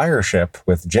 Fireship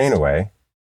with Janeway,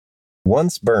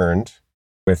 Once Burned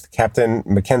with Captain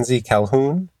Mackenzie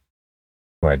Calhoun,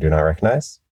 who I do not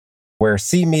recognize, Where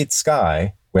Sea Meets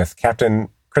Sky with Captain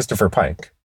Christopher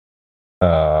Pike,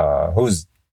 isn't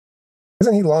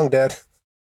he long dead?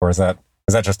 Or is that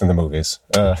just in the movies?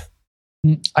 I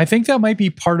think that might be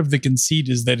part of the conceit,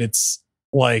 is that it's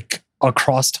like a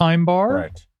cross-time bar.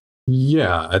 Right.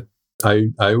 Yeah,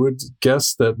 I would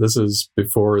guess that this is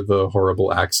before the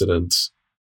horrible accident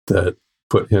that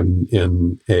put him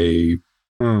in a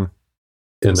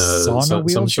sauna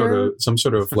some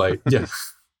sort of like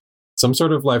some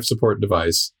sort of life support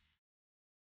device.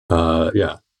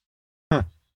 Yeah.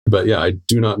 But yeah, I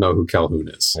do not know who Calhoun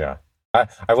is. Yeah.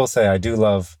 I will say I do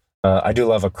love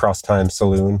a cross-time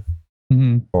saloon,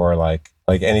 or like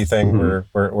anything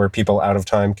where people out of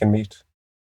time can meet.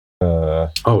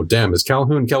 Oh damn! Is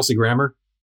Calhoun Kelsey Grammer?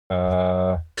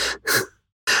 I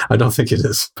don't think it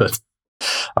is, but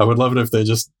I would love it if they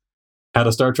just had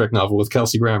a Star Trek novel with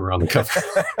Kelsey Grammer on the cover.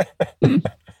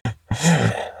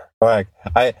 Like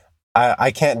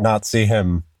I can't not see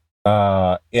him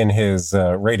in his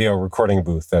radio recording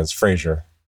booth as Frasier.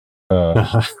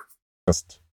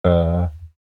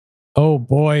 Oh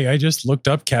boy, I just looked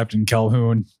up Captain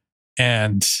Calhoun,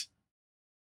 and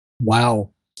wow.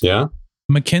 Yeah.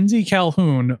 Mackenzie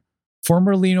Calhoun,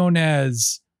 formerly known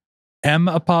as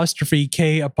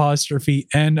M''K''N''ZY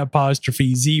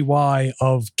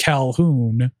of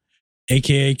Calhoun,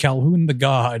 aka Calhoun the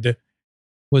God,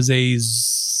 was a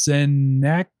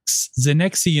Zenexian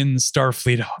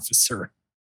Starfleet officer.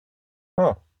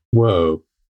 Oh. Whoa.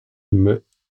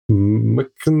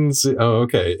 Mackenzie. Oh,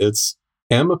 okay. It's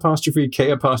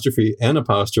M''K''N''ZY.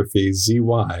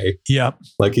 Yep.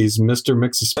 Like he's Mr.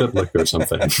 Mix-a-Spitlick or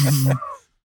something.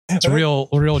 It's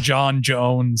real John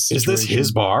Jones situation. Is this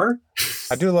his bar?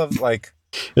 I do love, like...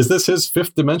 Is this his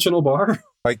fifth dimensional bar?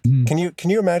 Like, can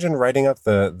you imagine writing up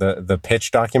the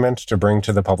pitch document to bring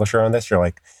to the publisher on this? You're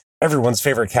like, everyone's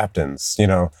favorite captains,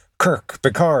 Kirk,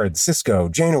 Picard, Cisco,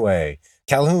 Janeway,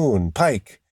 Calhoun,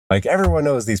 Pike. Like, everyone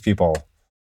knows these people.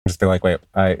 Just be like, wait,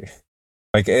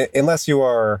 unless you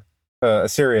are a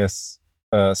serious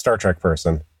Star Trek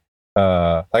person,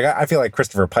 I feel like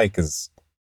Christopher Pike is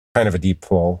kind of a deep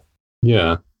pull.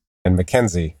 Yeah. And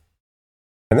Mackenzie.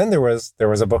 And then there was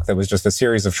a book that was just a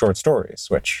series of short stories,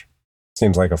 which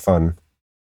seems like a fun,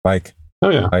 like, oh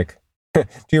yeah, like, do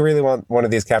you really want one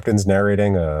of these captains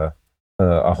narrating a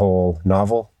whole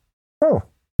novel? Oh,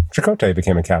 Chakotay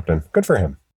became a captain. Good for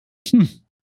him.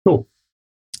 Cool.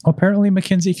 Apparently,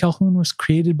 Mackenzie Calhoun was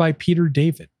created by Peter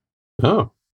David.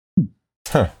 Oh.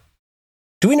 Huh.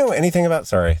 Do we know anything about,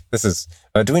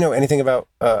 do we know anything about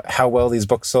how well these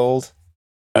books sold?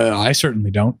 I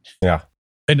certainly don't. Yeah.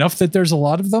 Enough that there's a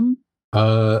lot of them?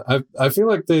 I feel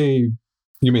like you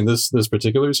mean this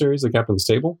particular series, The Captain's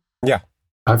Table? Yeah.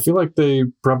 I feel like they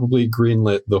probably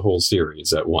greenlit the whole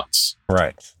series at once.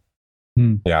 Right.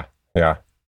 Yeah. Yeah.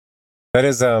 That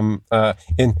is,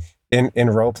 in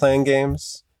role-playing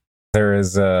games, there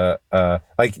is,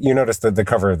 like, you notice that the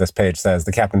cover of this page says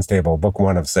The Captain's Table, book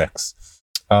 1 of 6.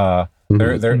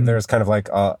 There's kind of like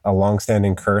a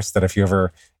long-standing curse that if you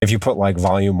put like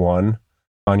volume 1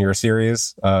 on your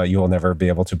series, you will never be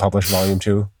able to publish volume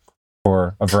 2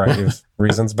 for a variety of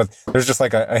reasons. But there's just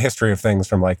like a history of things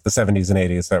from like the 70s and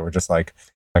 80s that were just like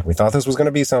we thought this was going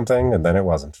to be something, and then it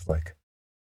wasn't. Like,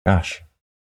 gosh,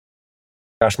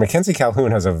 Mackenzie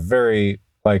Calhoun has a very,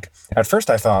 like, at first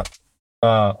I thought,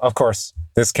 of course,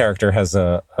 this character has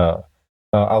a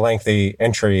lengthy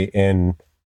entry in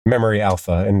Memory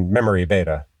Alpha and Memory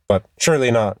Beta, but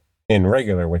surely not in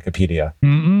regular Wikipedia.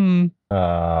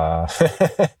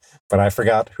 But I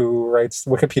forgot who writes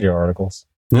Wikipedia articles.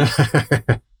 You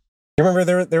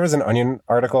remember there was an Onion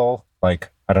article, like,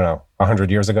 I don't know,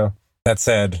 100 years ago, that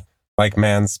said, like,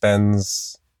 man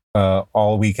spends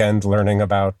all weekend learning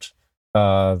about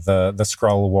the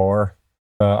Skrull War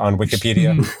on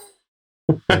Wikipedia.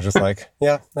 They're just like,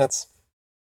 yeah, that's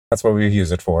what we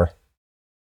use it for.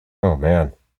 Oh,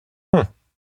 man.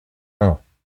 Oh.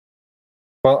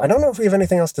 Well, I don't know if we have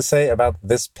anything else to say about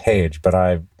this page, but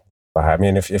I I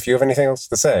mean, if you have anything else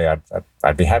to say,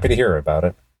 I'd be happy to hear about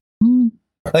it.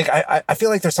 Like I feel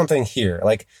like there's something here.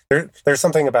 Like there's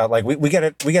something about like we get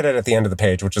it at the end of the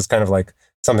page, which is kind of like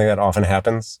something that often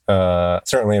happens.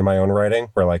 Certainly in my own writing,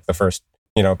 where like the first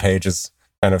page is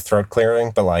kind of throat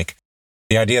clearing, but like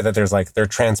the idea that there's like they're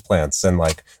transplants and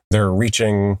like they're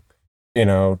reaching,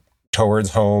 towards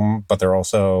home, but they're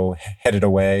also headed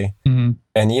away, and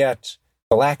yet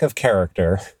the lack of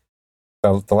character,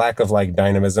 the lack of like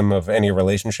dynamism of any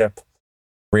relationship,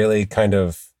 really kind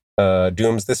of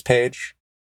dooms this page.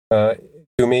 To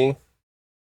me,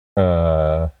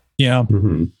 yeah, I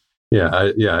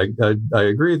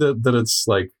agree that it's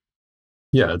like,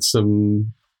 it's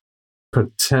some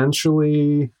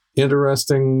potentially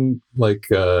interesting like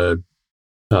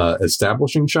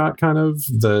establishing shot kind of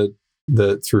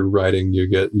that through writing you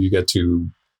get to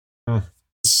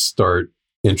start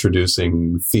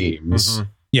introducing themes.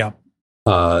 Yeah,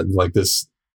 like this.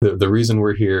 The reason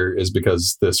we're here is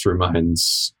because this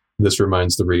reminds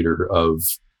the reader of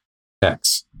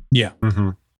X. Yeah.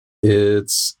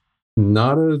 It's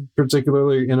not a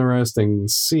particularly interesting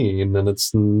scene, and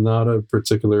it's not a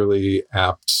particularly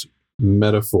apt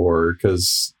metaphor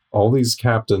because all these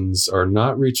captains are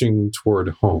not reaching toward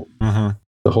home.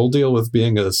 The whole deal with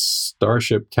being a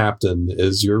starship captain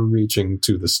is you're reaching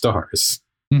to the stars.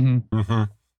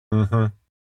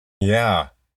 Yeah.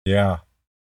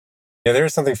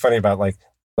 There's something funny about like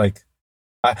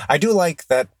I do like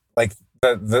that, like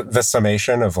the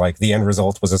summation of like the end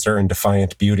result was a certain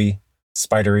defiant beauty,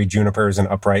 spidery junipers and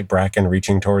upright bracken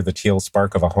reaching toward the teal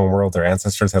spark of a homeworld their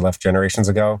ancestors had left generations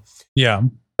ago. Yeah.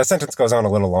 That sentence goes on a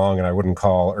little long, and I wouldn't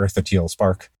call Earth a teal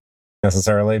spark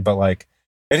necessarily, but like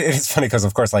it is funny because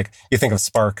of course like you think of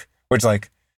spark, which like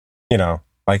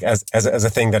like as a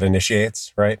thing that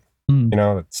initiates, right?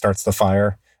 It starts the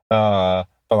fire. But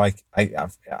like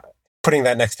I've putting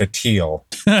that next to teal,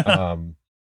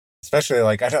 especially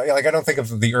like I don't think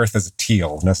of the Earth as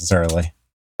teal necessarily.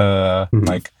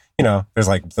 Like there's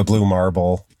like the blue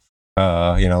marble.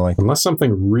 Like unless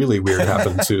something really weird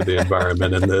happened to the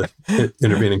environment in the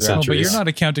intervening centuries. But you're not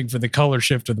accounting for the color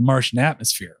shift of the Martian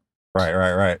atmosphere.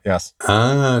 Right. Yes.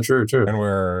 True. And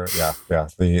we're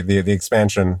the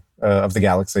expansion of the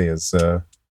galaxy is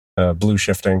blue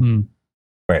shifting.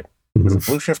 Wait, is it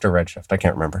blue shift or red shift? I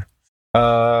can't remember.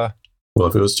 Well,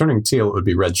 if it was turning teal, it would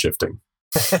be red shifting.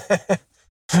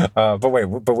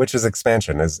 But which is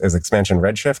expansion? Is expansion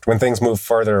redshift when things move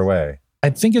farther away? I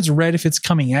think it's red if it's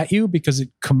coming at you because it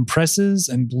compresses,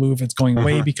 and blue if it's going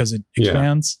away because it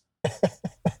expands.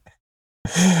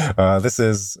 This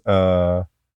is the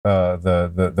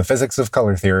physics of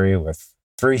color theory with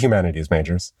 3 humanities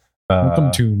majors.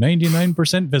 Welcome to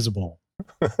 99% Visible.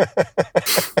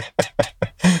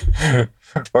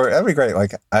 Or that'd be great.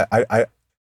 Like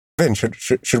Vin,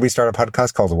 should we start a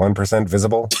podcast called 1%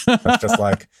 Visible? That's just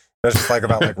like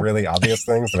about like really obvious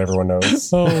things that everyone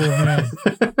knows. Oh man,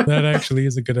 that actually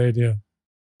is a good idea.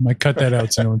 I might cut that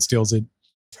out so no one steals it.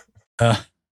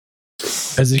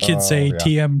 As the kids say,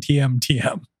 yeah.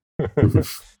 TM.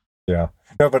 Yeah.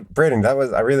 No, but Braden,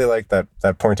 I really like that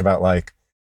point about like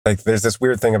there's this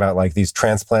weird thing about like these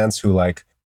transplants who like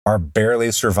are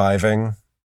barely surviving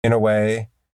in a way,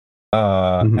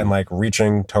 and like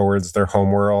reaching towards their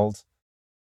homeworld.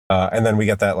 And then we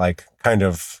get that like kind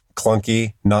of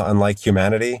clunky, not unlike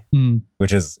humanity,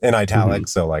 which is in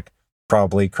italics. So like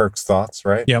probably Kirk's thoughts,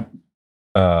 right? Yep.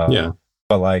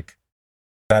 But like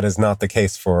that is not the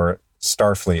case for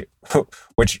Starfleet,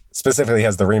 which specifically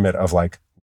has the remit of like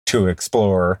to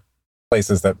explore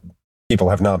places that people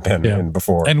have not been in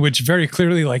before. And which very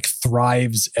clearly like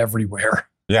thrives everywhere.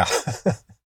 Yeah.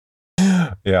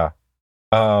 Yeah.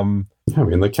 I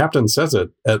mean, the captain says it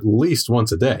at least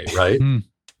once a day, right?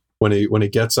 When he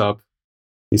gets up,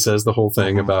 he says the whole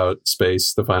thing about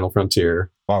space, the final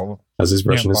frontier, as he's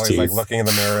brushing his teeth. He's like looking in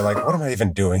the mirror, like, what am I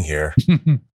even doing here?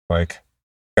 Like,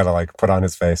 gotta like put on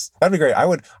his face. That'd be great. I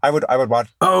would watch.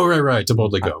 Oh, right. To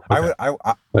boldly go. Okay.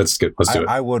 That's good. Let's do it.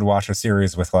 I would watch a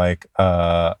series with like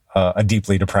a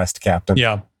deeply depressed captain.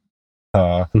 Yeah.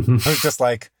 Who's just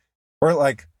like, or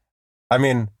like, I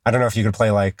mean, I don't know if you could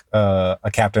play like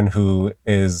a captain who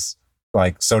is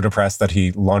like so depressed that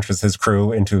he launches his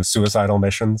crew into suicidal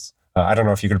missions. I don't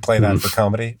know if you could play that for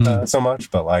comedy so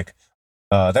much, but like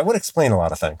that would explain a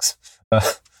lot of things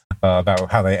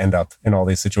about how they end up in all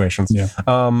these situations. Yeah.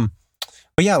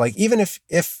 But yeah, like even if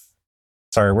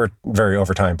sorry, we're very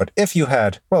over time, but if you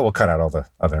had, well, we'll cut out all the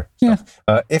other stuff.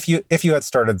 If you had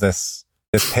started this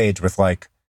page with like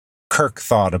Kirk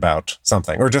thought about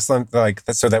something, or just like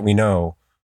so that we know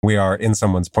we are in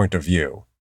someone's point of view,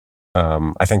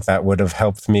 I think that would have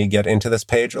helped me get into this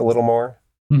page a little more.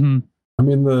 Mm-hmm. I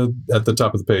mean, at the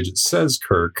top of the page it says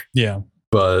Kirk. Yeah.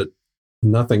 But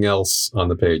nothing else on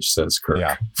the page says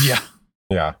Kirk.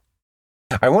 Yeah.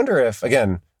 I wonder if,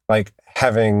 again, like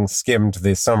having skimmed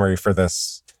the summary for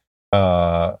this,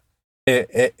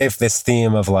 if this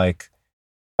theme of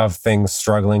things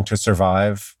struggling to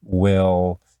survive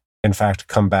will in fact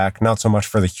come back, not so much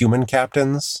for the human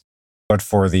captains, but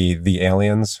for the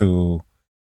aliens who,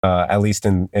 at least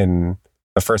in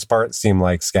the first part, seem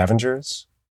like scavengers.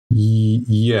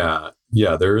 Yeah.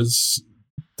 There is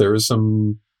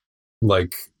some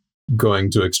like going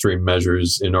to extreme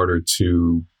measures in order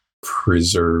to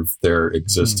preserve their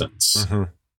existence. Mm-hmm.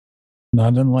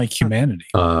 Not unlike humanity.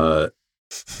 But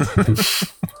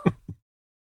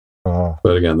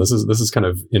again, this is kind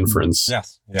of inference.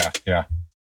 Yes. Yeah.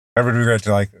 I would regret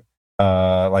to like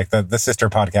the sister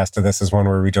podcast to this is one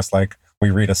where we just we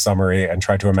read a summary and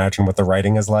try to imagine what the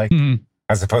writing is like,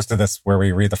 as opposed to this where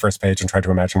we read the first page and try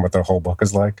to imagine what the whole book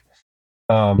is like.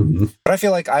 But I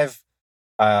feel like I've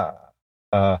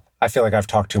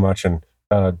talked too much and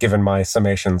given my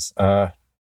summations. Do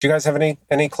you guys have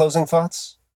any closing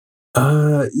thoughts?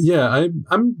 Yeah,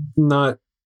 I'm not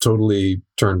totally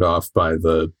turned off by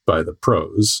the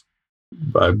prose.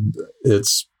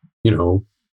 It's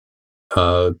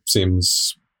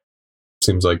seems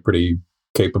like pretty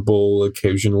capable,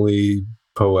 occasionally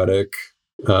poetic.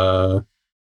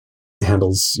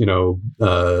 Handles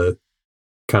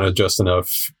kind of just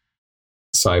enough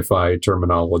sci-fi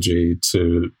terminology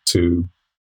for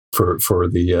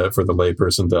the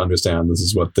layperson to understand this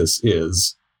is what this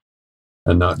is,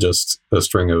 and not just a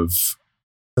string of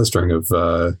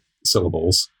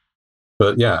syllables.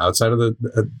 But yeah, outside of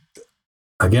the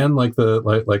again, like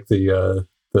the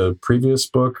previous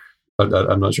book,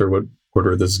 I'm not sure what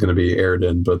order this is going to be aired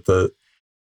in, but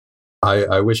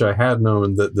I wish I had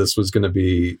known that this was going to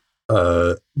be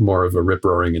more of a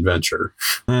rip-roaring adventure.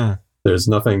 There's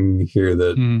nothing here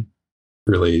that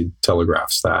really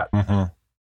telegraphs that. Mm-hmm.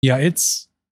 Yeah, it's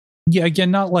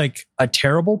again, not like a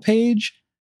terrible page,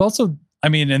 but also, I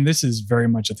mean, and this is very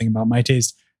much a thing about my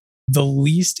taste, the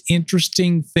least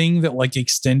interesting thing that like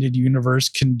extended universe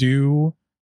can do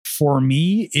for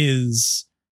me is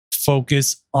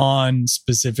focus on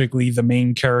specifically the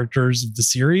main characters of the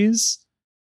series.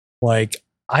 Like,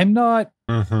 I'm not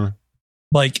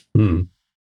like,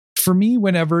 for me,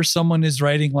 whenever someone is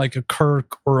writing like a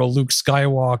Kirk or a Luke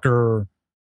Skywalker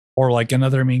or like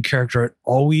another main character, it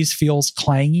always feels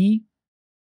clangy.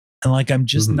 And like, I'm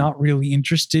just not really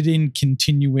interested in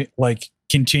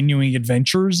continuing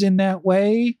adventures in that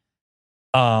way.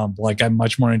 Like, I'm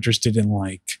much more interested in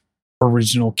like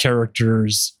original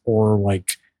characters or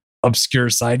like obscure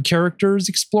side characters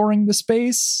exploring the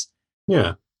space.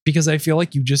 Yeah. Because I feel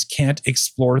like you just can't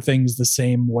explore things the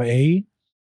same way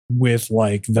with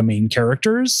like the main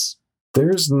characters.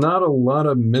 There's not a lot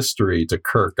of mystery to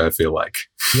Kirk, I feel like.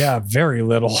 Yeah, very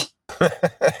little.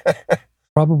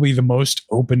 Probably the most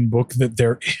open book that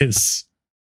there is.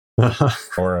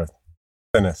 Or a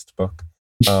thinnest book.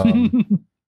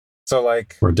 So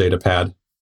like, or data pad.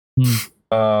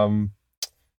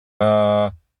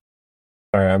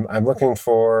 Sorry, I'm looking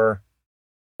for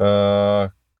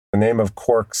the name of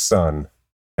Quark's son.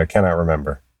 I cannot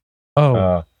remember.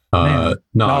 Oh,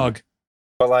 Nog.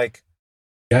 But like,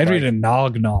 yeah, I'd read a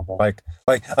Nog novel. Like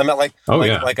I'm not like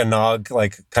like a Nog,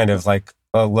 like kind of like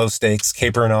a low stakes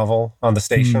caper novel on the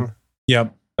station.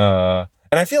 Yep. And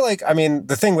I feel like, I mean,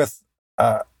 the thing with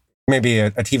maybe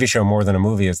a TV show more than a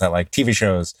movie is that like TV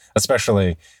shows,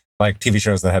 especially like TV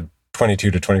shows that had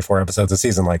 22 to 24 episodes a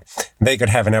season, like they could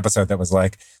have an episode that was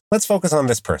like, let's focus on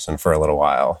this person for a little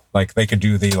while. Like they could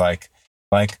do the like,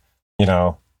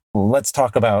 let's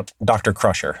talk about Dr.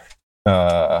 Crusher.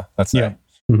 Let's say.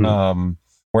 Yeah.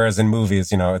 Whereas in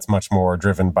movies, it's much more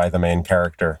driven by the main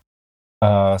character.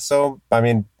 So I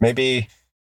mean, maybe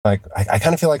like I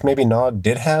kind of feel like maybe Nog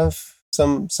did have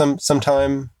some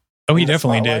time. Oh, he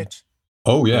definitely did.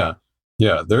 Oh yeah.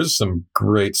 Yeah, there's some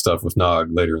great stuff with Nog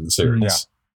later in the series. Yeah.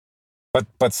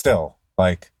 But still,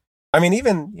 like, I mean,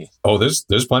 even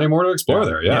there's plenty more to explore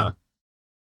there. Yeah.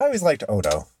 I always liked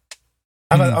Odo.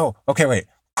 How about wait,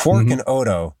 Quark and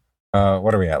Odo.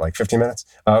 What are we at? Like 15 minutes?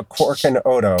 Quark and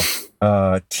Odo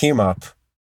team up.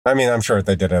 I mean, I'm sure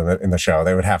they did it in the show.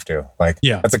 They would have to. Like,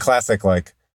 it's a classic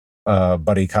like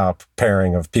buddy cop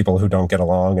pairing of people who don't get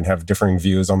along and have differing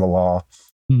views on the law.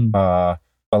 But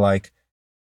like,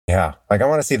 yeah, like I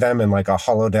want to see them in like a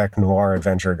holodeck noir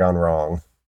adventure gone wrong.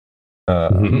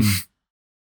 Oh,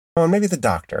 and maybe the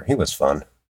Doctor. He was fun.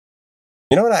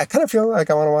 You know what? I kind of feel like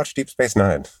I want to watch Deep Space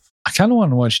Nine. I kind of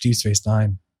want to watch Deep Space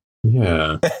Nine.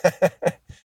 Yeah.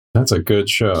 That's a good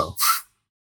show.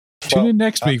 Tune in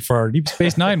next week for our Deep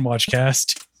Space Nine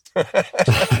watchcast.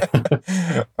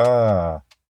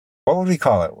 What would we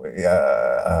call it?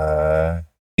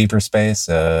 Deeper Space,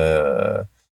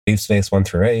 Deep Space 1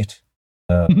 through 8.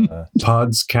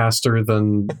 Pods caster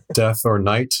than Death or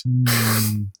Night.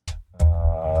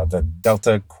 The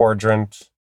Delta Quadrant,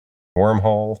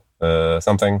 Wormhole,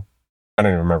 something. I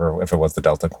don't even remember if it was the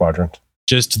Delta Quadrant.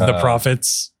 Just the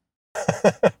Prophets.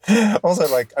 Also,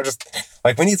 like, I'm just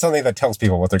like, we need something that tells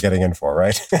people what they're getting in for,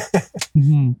 right?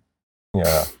 Mm-hmm.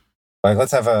 Yeah. Like,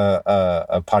 let's have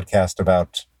a podcast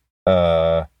about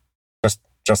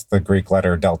just the Greek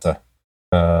letter Delta.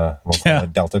 We'll call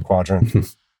it Delta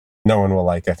Quadrant. No one will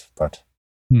like it, but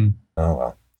oh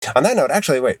well. On that note,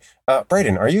 actually, wait,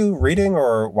 Braden, are you reading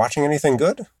or watching anything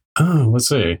good? Oh, let's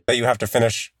see. That you have to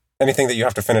finish? Anything that you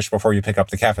have to finish before you pick up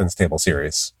the Captain's Table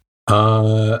series?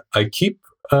 I keep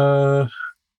borrowing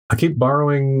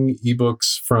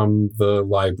ebooks from the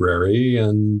library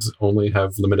and only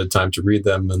have limited time to read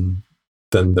them, and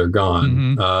then they're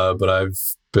gone. But I've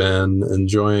been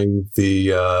enjoying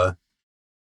the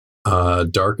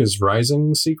Dark is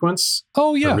Rising sequence.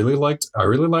 Oh yeah, I really liked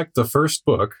the first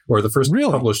book, or the first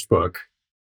published book,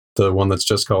 the one that's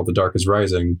just called The Dark is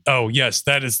Rising. Oh yes,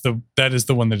 that is the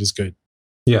one that is good.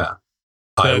 Yeah,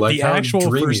 I like the how actual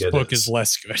dreamy first book is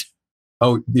less good.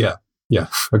 Oh yeah,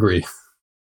 agree.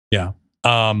 Yeah,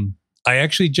 I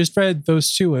actually just read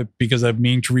those two because I'm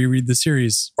meaning to reread the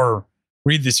series or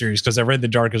read the series because I read The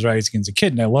Dark is Rising as a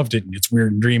kid and I loved it and it's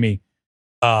weird and dreamy.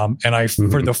 And I,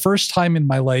 for the first time in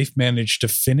my life, managed to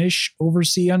finish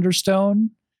Oversea Understone,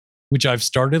 which I've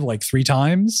started like 3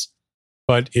 times,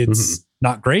 but it's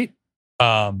not great.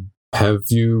 Have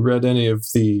you read any of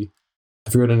the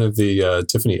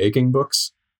Tiffany Aching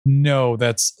books? No,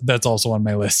 that's also on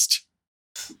my list.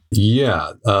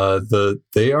 Yeah,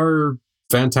 they are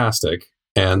fantastic,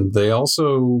 and they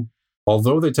also,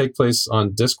 although they take place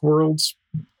on Discworld,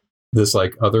 this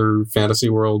like other fantasy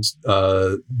worlds,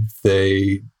 there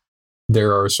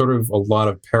are sort of a lot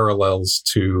of parallels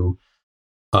to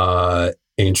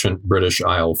ancient British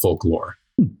Isle folklore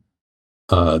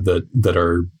that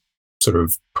are sort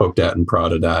of poked at and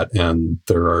prodded at, and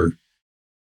there are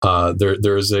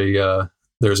there's a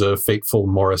fateful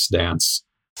Morris dance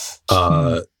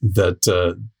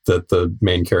that the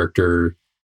main character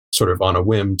sort of on a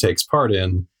whim takes part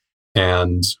in,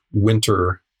 and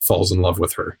Winter falls in love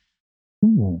with her.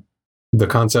 Ooh. The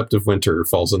concept of Winter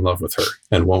falls in love with her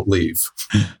and won't leave.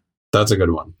 That's a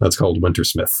good one. That's called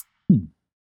Wintersmith.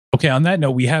 Okay, on that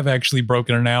note, we have actually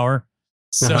broken an hour.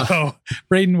 So,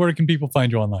 Braden, where can people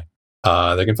find you online?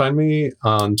 They can find me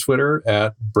on Twitter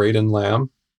at Braden Lamb,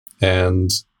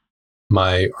 and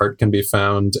my art can be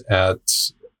found at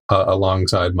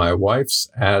alongside my wife's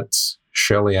at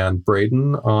Shelly Ann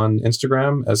Braden on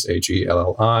Instagram,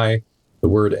 SHELLI, the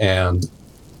word and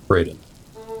Braden.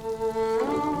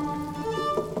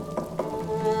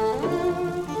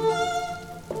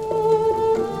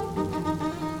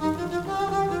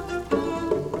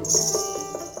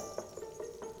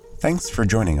 Thanks for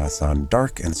joining us on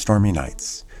Dark and Stormy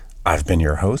Nights. I've been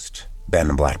your host,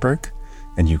 Ben Blackberg,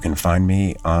 and you can find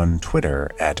me on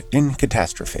Twitter at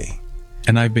InCatastrophe.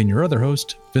 And I've been your other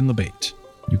host, Vin LeBate.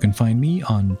 You can find me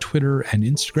on Twitter and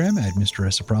Instagram at Mr.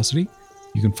 Reciprocity.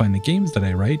 You can find the games that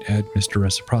I write at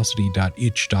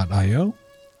mrreciprocity.itch.io.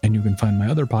 And you can find my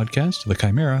other podcast, The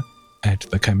Chimera, at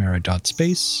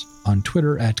thechimera.space, on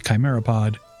Twitter at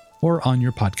ChimeraPod, or on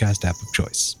your podcast app of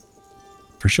choice.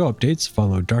 For show updates,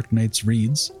 follow Dark Knights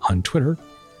Reads on Twitter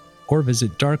or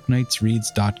visit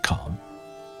darkknightsreads.com.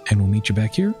 And we'll meet you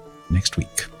back here next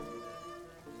week.